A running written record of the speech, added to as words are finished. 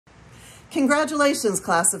Congratulations,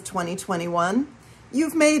 class of 2021.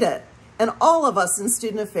 You've made it, and all of us in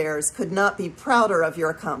Student Affairs could not be prouder of your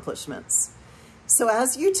accomplishments. So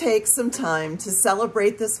as you take some time to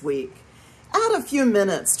celebrate this week, add a few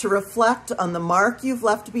minutes to reflect on the mark you've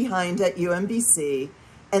left behind at UMBC,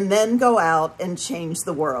 and then go out and change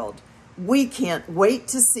the world. We can't wait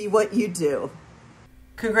to see what you do.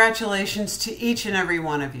 Congratulations to each and every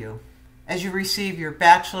one of you as you receive your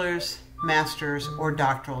bachelor's, master's, or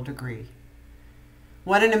doctoral degree.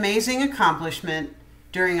 What an amazing accomplishment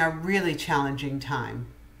during a really challenging time.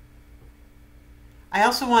 I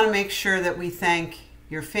also want to make sure that we thank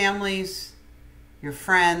your families, your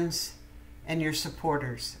friends, and your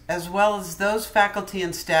supporters, as well as those faculty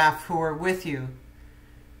and staff who are with you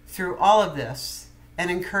through all of this and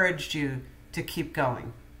encouraged you to keep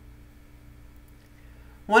going.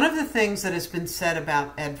 One of the things that has been said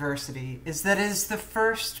about adversity is that it is the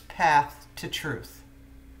first path to truth.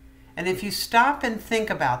 And if you stop and think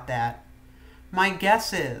about that, my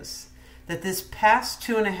guess is that this past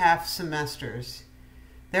 2.5 semesters,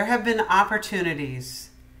 there have been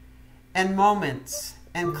opportunities and moments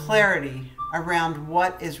and clarity around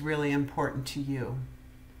what is really important to you.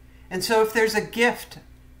 And so if there's a gift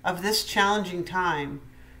of this challenging time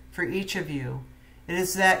for each of you, it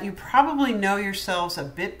is that you probably know yourselves a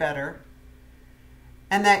bit better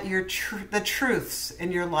and that the truths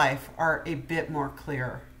in your life are a bit more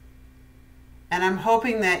clear. And I'm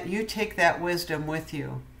hoping that you take that wisdom with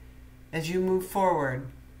you as you move forward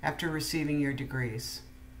after receiving your degrees.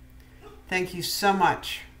 Thank you so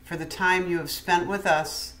much for the time you have spent with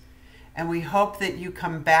us, and we hope that you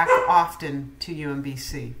come back often to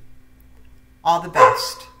UMBC. All the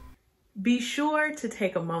best. Be sure to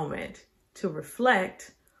take a moment to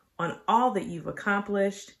reflect on all that you've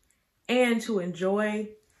accomplished and to enjoy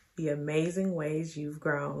the amazing ways you've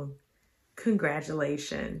grown.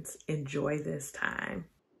 Congratulations. Enjoy this time.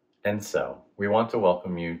 And so, we want to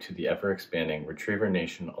welcome you to the ever-expanding Retriever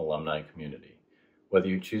Nation alumni community. Whether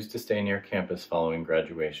you choose to stay near campus following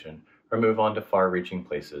graduation or move on to far-reaching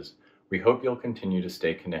places, we hope you'll continue to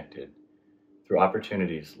stay connected through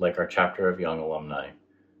opportunities like our Chapter of Young Alumni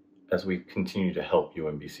as we continue to help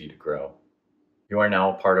UMBC to grow. You are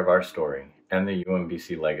now a part of our story and the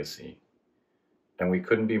UMBC legacy, and we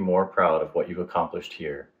couldn't be more proud of what you've accomplished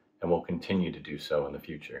here and will continue to do so in the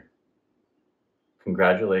future.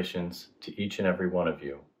 Congratulations to each and every one of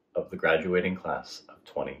you of the graduating class of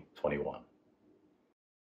 2021.